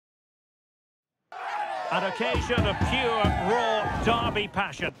An occasion of pure, raw derby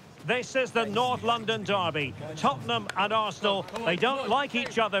passion. This is the North London derby. Tottenham and Arsenal, they don't like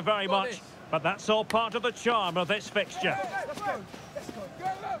each other very much, but that's all part of the charm of this fixture.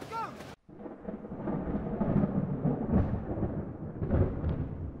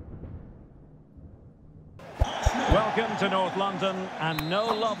 Welcome to North London, and no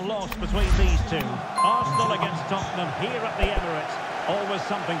love lost between these two. Arsenal against Tottenham here at the Emirates. Always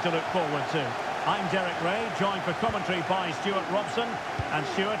something to look forward to. I'm Derek Ray, joined for commentary by Stuart Robson. And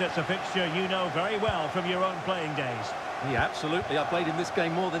Stuart, it's a fixture you know very well from your own playing days. Yeah, absolutely. I played in this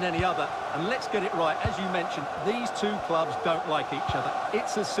game more than any other. And let's get it right. As you mentioned, these two clubs don't like each other.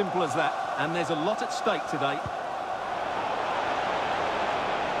 It's as simple as that. And there's a lot at stake today.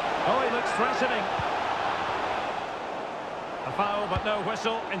 Oh, he looks threatening. A foul, but no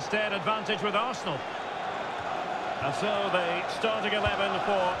whistle. Instead, advantage with Arsenal. And so the starting 11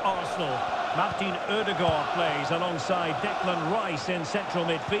 for Arsenal. Martin Ødegaard plays alongside Declan Rice in central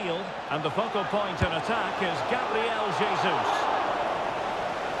midfield. And the focal point in attack is Gabriel Jesus.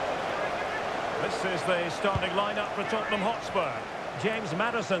 This is the starting lineup for Tottenham Hotspur. James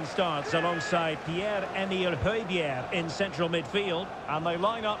Maddison starts alongside Pierre-Emile Højbjerg in central midfield. And they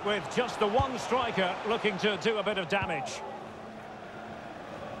line up with just the one striker looking to do a bit of damage.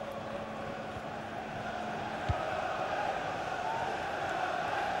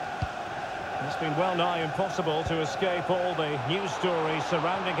 It's been well nigh impossible to escape all the news stories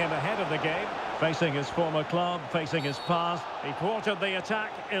surrounding him ahead of the game. Facing his former club, facing his past. He thwarted the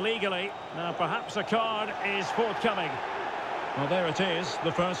attack illegally. Now perhaps a card is forthcoming. Well, there it is,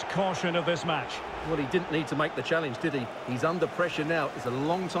 the first caution of this match. Well, he didn't need to make the challenge, did he? He's under pressure now. It's a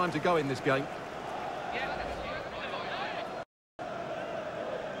long time to go in this game.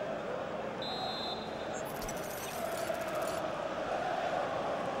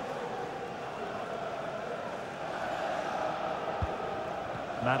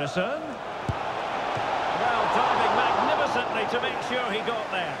 Maddison. Well, diving magnificently to make sure he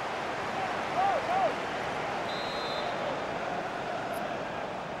got there.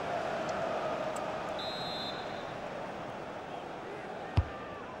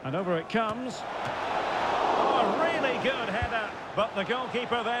 And over it comes. Oh, a really good header, but the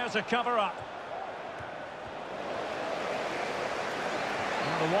goalkeeper there to cover up.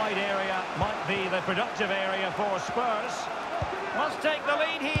 And the wide area might be the productive area for Spurs. Must take the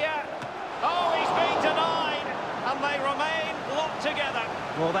lead here. Oh, he's been denied. And they remain locked together.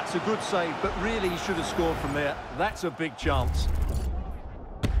 Well, that's a good save, but really he should have scored from there. That's a big chance.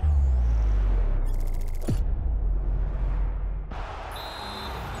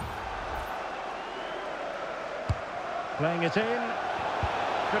 Playing it in.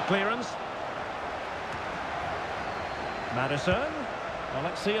 Good clearance. Maddison. Well,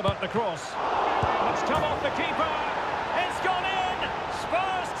 let's see about the cross. It's come off the keeper. It's gone in.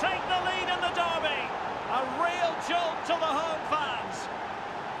 Spurs take the lead in the derby. A real jolt to the home fans.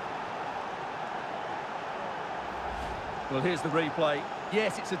 Well, here's the replay.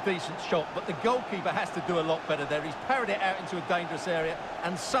 Yes, it's a decent shot, but the goalkeeper has to do a lot better there. He's parried it out into a dangerous area,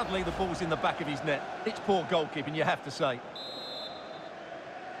 and suddenly the ball's in the back of his net. It's poor goalkeeping, you have to say.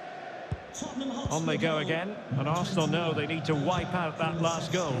 On they go again, and Arsenal know they need to wipe out that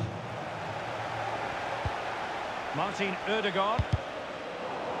last goal. Martin Ødegaard.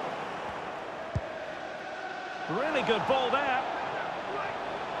 Really good ball there.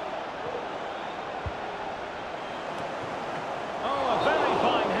 Oh, a very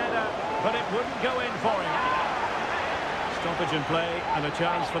fine header, but it wouldn't go in for him. Stoppage in play, and a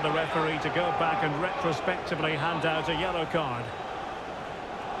chance for the referee to go back and retrospectively hand out a yellow card.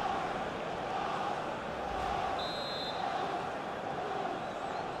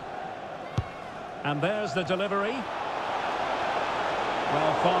 And there's the delivery.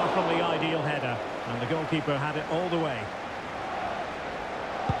 Well, far from the ideal header. And the goalkeeper had it all the way.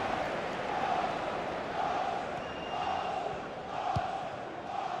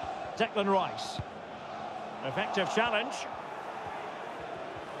 Declan Rice. Effective challenge.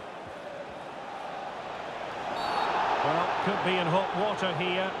 Well, could be in hot water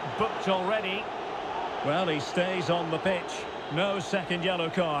here. Booked already. Well, he stays on the pitch. No second yellow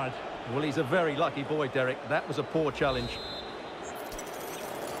card. Well, he's a very lucky boy, Derek. That was a poor challenge.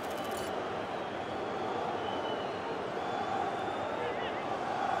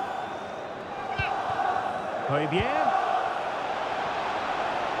 Højbjerg.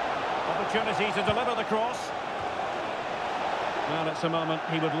 Opportunity to deliver the cross. Well, it's a moment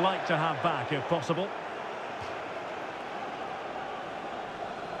he would like to have back if possible.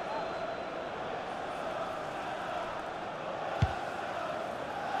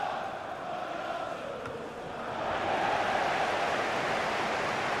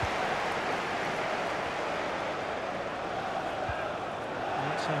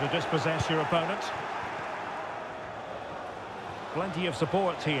 to dispossess your opponent. Plenty of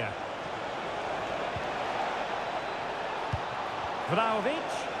support here.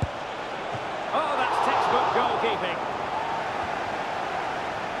 Vlahovic. Oh, that's textbook goalkeeping.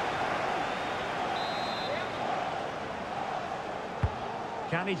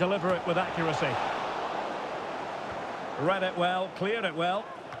 Can he deliver it with accuracy? Read it well, cleared it well.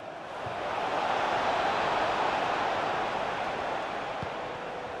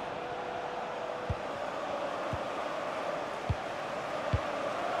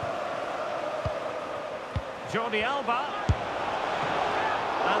 Jordi Alba.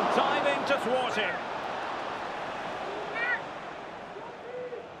 And timing to thwart him.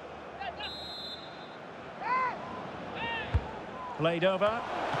 Played over.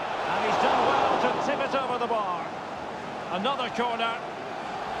 And he's done well to tip it over the bar. Another corner.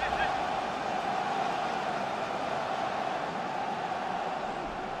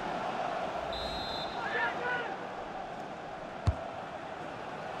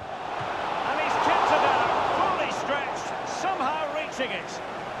 And he's kicked it out, fully stretched, somehow reaching it.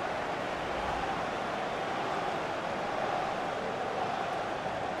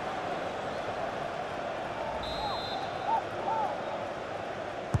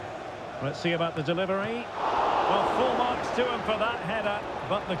 Let's see about the delivery. Well, full marks to him for that header,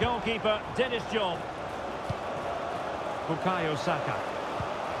 but the goalkeeper did his job. Bukayo Saka.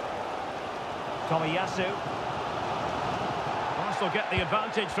 Tomiyasu. Arsenal get the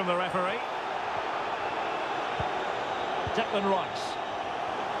advantage from the referee. Declan Rice.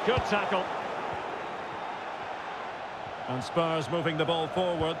 Good tackle. And Spurs moving the ball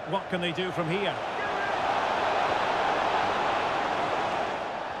forward. What can they do from here?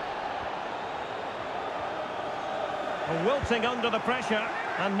 Wilting under the pressure,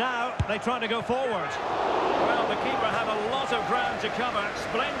 and now they try to go forward. Well, the keeper had a lot of ground to cover.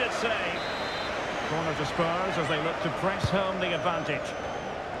 Splendid save. Corner to Spurs as they look to press home the advantage.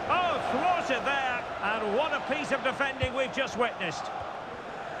 Oh, thwarted there, and what a piece of defending we've just witnessed.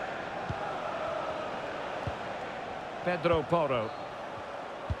 Pedro Porro.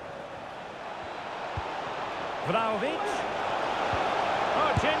 Vlahovic.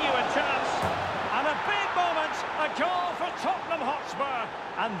 Oh, genuine chance. And a big moment, a goal for Tottenham Hotspur.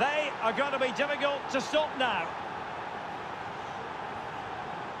 And they are going to be difficult to stop now.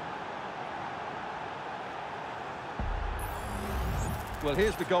 Well,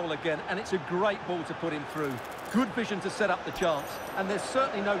 here's the goal again, and it's a great ball to put him through. Good vision to set up the chance, and there's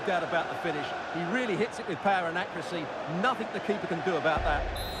certainly no doubt about the finish. He really hits it with power and accuracy. Nothing the keeper can do about that.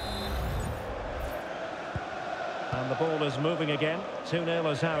 And the ball is moving again.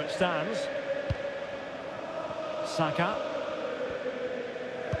 2-0 is how it stands. Saka.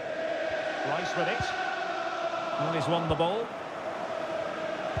 Rice with it. And he's won the ball.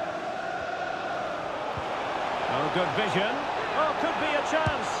 Oh, good vision. Oh, could be a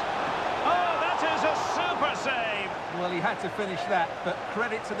chance. Oh, that is a super save. Well, he had to finish that, but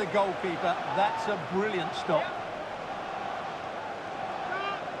credit to the goalkeeper. That's a brilliant stop.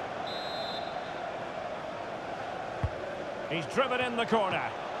 He's driven in the corner.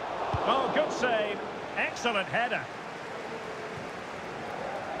 Oh, good save. Excellent header.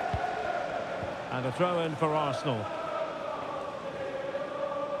 And a throw-in for Arsenal.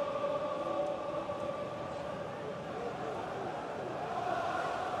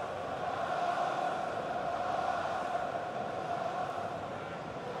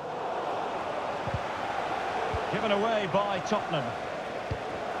 Given away by Tottenham.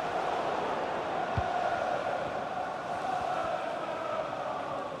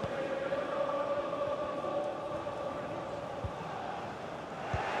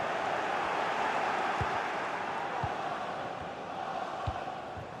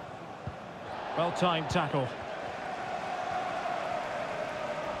 Well-timed tackle.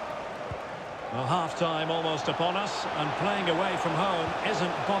 Well, half-time almost upon us, and playing away from home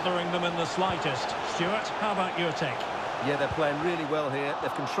isn't bothering them in the slightest. Stuart, how about your take? Yeah, they're playing really well here.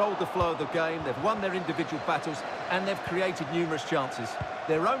 They've controlled the flow of the game, they've won their individual battles, and they've created numerous chances.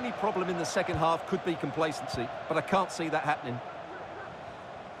 Their only problem in the second half could be complacency, but I can't see that happening.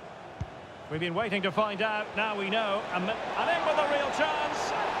 We've been waiting to find out, now we know. And in with a real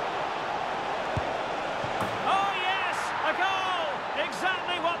chance. Oh, yes! A goal!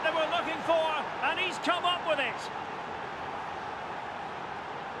 Exactly what they were looking for, and he's come up with it.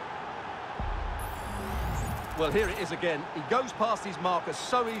 Well, here it is again. He goes past his marker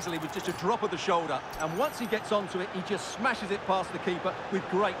so easily with just a drop of the shoulder, and once he gets onto it, he just smashes it past the keeper with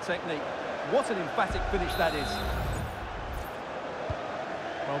great technique. What an emphatic finish that is.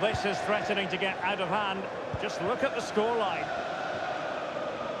 Well, this is threatening to get out of hand. Just look at the scoreline.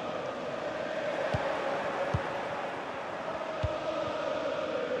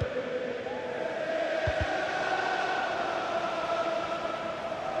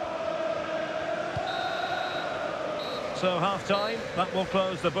 So half-time, that will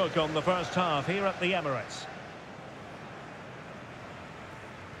close the book on the first half here at the Emirates.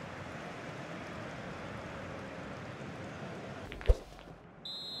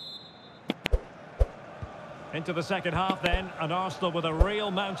 Into the second half then, and Arsenal with a real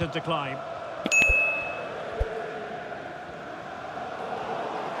mountain to climb.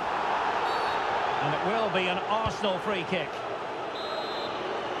 And it will be an Arsenal free kick.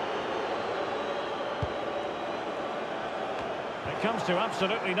 It comes to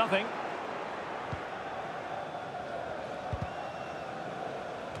absolutely nothing.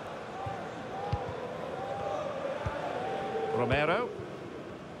 Romero.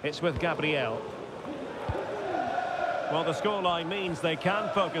 It's with Gabriel. Well, the scoreline means they can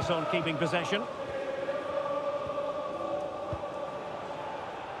focus on keeping possession.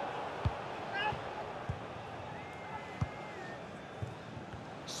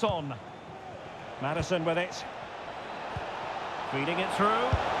 Son. Maddison with it. Feeding it through.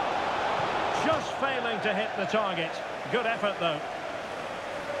 Just failing to hit the target. Good effort, though.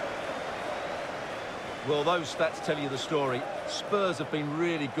 Well, those stats tell you the story. Spurs have been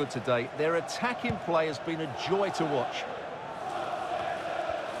really good today. Their attacking play has been a joy to watch.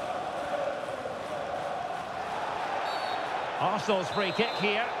 Arsenal's free kick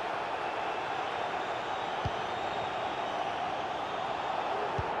here.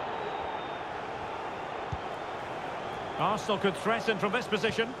 Arsenal could threaten from this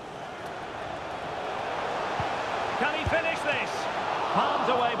position. Can he finish this? Palmed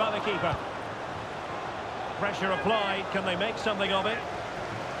away by the keeper. Pressure applied. Can they make something of it?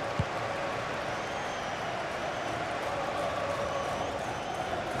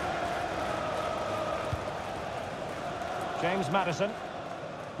 James Maddison.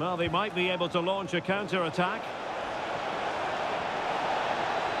 Well, they might be able to launch a counter-attack.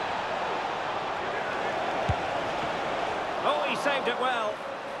 Oh, he saved it well.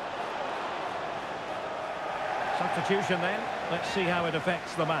 Substitution then. Let's see how it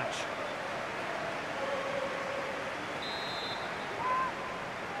affects the match.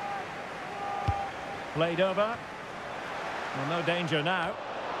 Played over. Well, no danger now.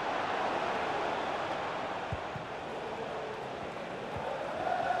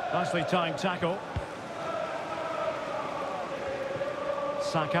 Nicely timed tackle.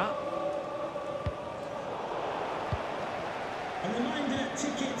 Saka. A reminder,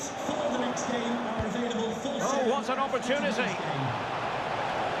 tickets for the next game are available for sale. Oh, what an opportunity.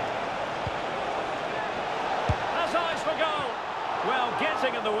 Has eyes for goal. Well,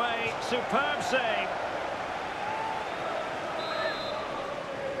 getting in the way. Superb save.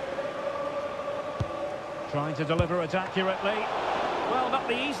 Trying to deliver it accurately. Well, not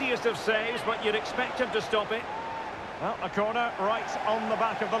the easiest of saves, but you'd expect him to stop it. Well, a corner right on the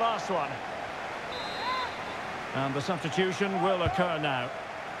back of the last one. And the substitution will occur now.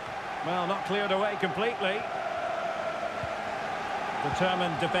 Well, not cleared away completely.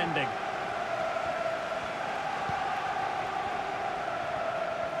 Determined defending.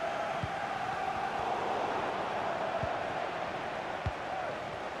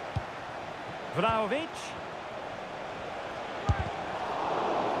 Vlahovic.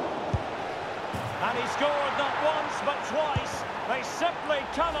 And he scored not once but twice. They simply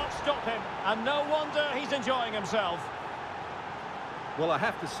cannot stop him. And no wonder he's enjoying himself. Well, I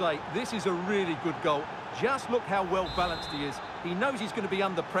have to say, this is a really good goal. Just look how well balanced he is. He knows he's going to be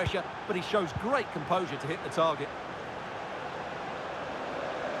under pressure, but he shows great composure to hit the target.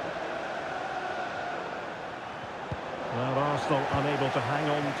 Well, Arsenal unable to hang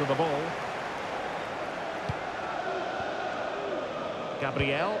on to the ball.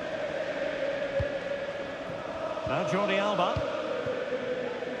 Gabriel. Now Jordi Alba.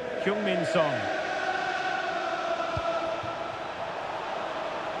 Heung-min Son.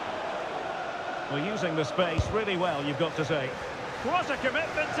 Well, using the space really well, you've got to say. What a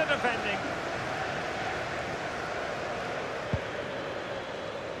commitment to defending.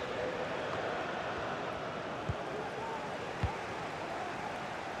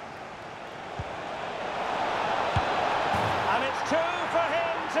 And it's 2 for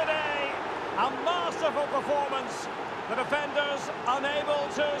him today. A masterful performance. The defenders unable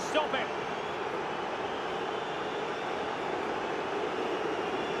to stop it.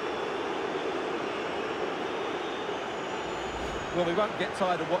 Well, we won't get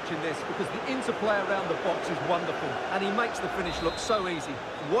tired of watching this because the interplay around the box is wonderful and he makes the finish look so easy.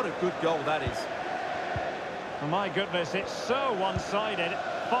 What a good goal that is. Oh, my goodness, it's so one-sided.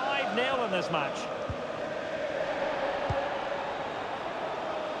 5-0 in this match.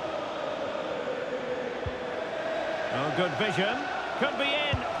 Oh, good vision. Could be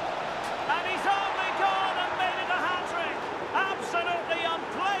in. And he's only gone and made it a hat-trick.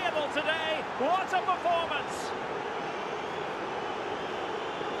 performance.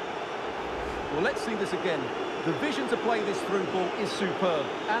 Well, let's see this again. The vision to play this through ball is superb,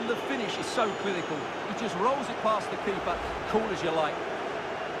 and the finish is so clinical. He just rolls it past the keeper, cool as you like.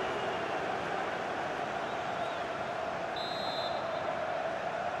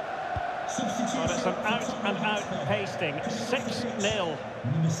 Well, it's an out-and-out pasting. 6-0.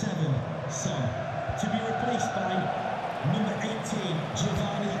 Number 7, Son. To be replaced by number 18,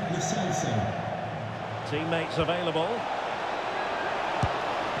 Giovanni Lo Celso. Teammates available.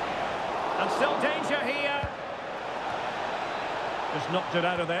 And still danger here. Just knocked it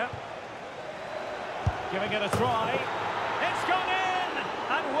out of there. Giving it a try. It's gone in!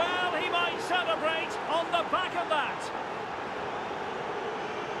 And well, he might celebrate on the back of that.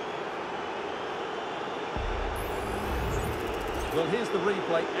 Well, here's the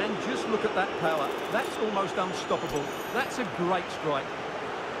replay, and just look at that power. That's almost unstoppable. That's a great strike.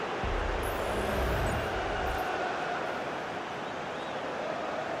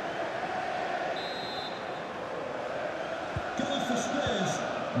 Goal for Spurs,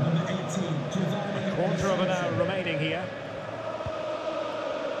 number 18, Giovanni. Quarter of an hour remaining here.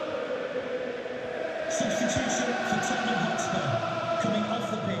 Substitution for Tottenham Hotspur. Coming off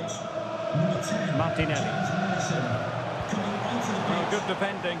the pitch, number 10, Martinelli. James Maddison. Coming onto the pitch. Well, good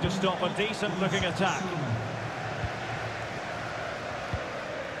defending to stop a decent-looking attack.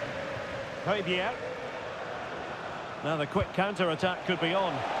 Højbjerg. Now the quick counter-attack could be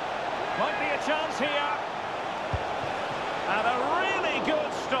on. Might be a chance here. And a really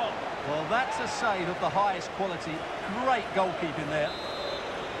good stop. Well, that's a save of the highest quality. Great goalkeeping there.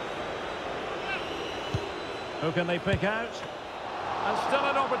 Who can they pick out? And still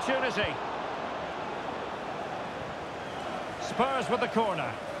an opportunity. Spurs with the corner.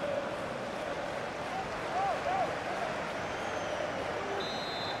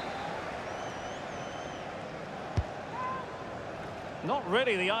 Not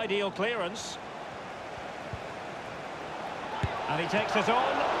really the ideal clearance. And he takes it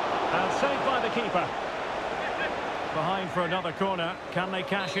on. And saved by the keeper. Behind for another corner. Can they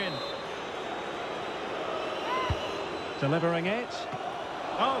cash in? Delivering it.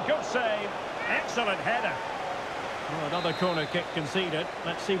 Oh, good save. Excellent header. Oh, another corner kick conceded.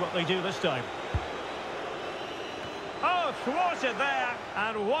 Let's see what they do this time. Oh, thwarted there.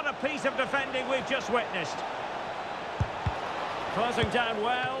 And what a piece of defending we've just witnessed. Closing down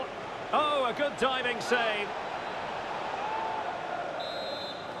well. Oh, a good diving save.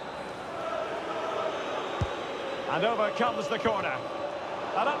 And over comes the corner.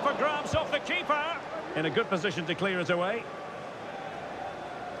 And up for grabs off the keeper. In a good position to clear it away.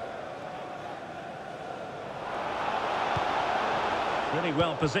 Really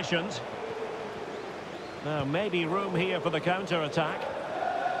well positioned. Now maybe room here for the counter-attack.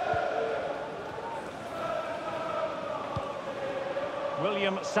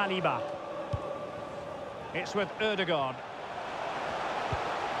 William Saliba. It's with Ødegaard.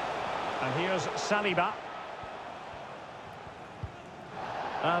 And here's Saliba.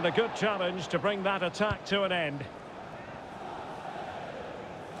 And a good challenge to bring that attack to an end.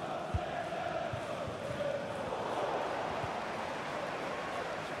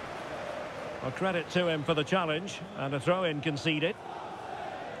 Well, credit to him for the challenge, and a throw-in conceded.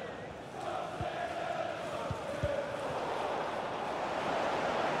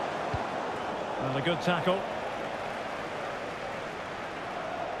 And a good tackle.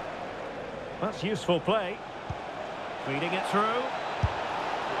 That's useful play. Feeding it through.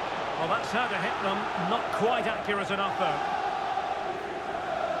 Well, that's how to hit them. Not quite accurate enough, though.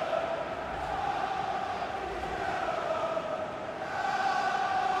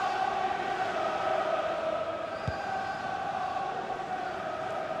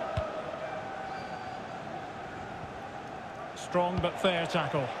 Strong but fair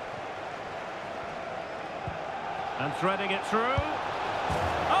tackle. And threading it through.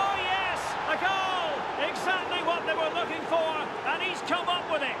 Oh, yes! A goal! Exactly what they were looking for, and he's come up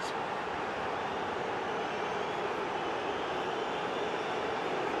with it.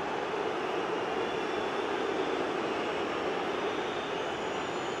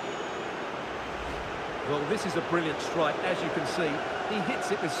 Well, this is a brilliant strike, as you can see. He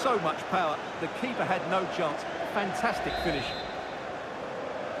hits it with so much power. The keeper had no chance. Fantastic finish.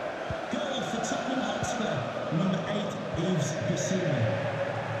 Goal for Tottenham Hotspur, number 8, Yves Bissouma.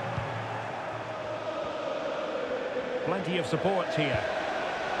 Plenty of support here.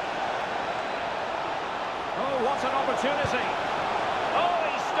 Oh, what an opportunity. Oh,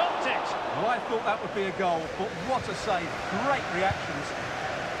 he stopped it. Well, I thought that would be a goal, but what a save. Great reactions.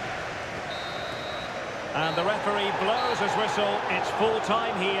 And the referee blows his whistle. It's full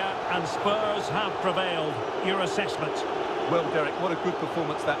time here, and Spurs have prevailed. Your assessment? Well, Derek, what a good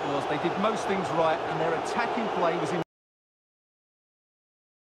performance that was. They did most things right, and their attacking play was in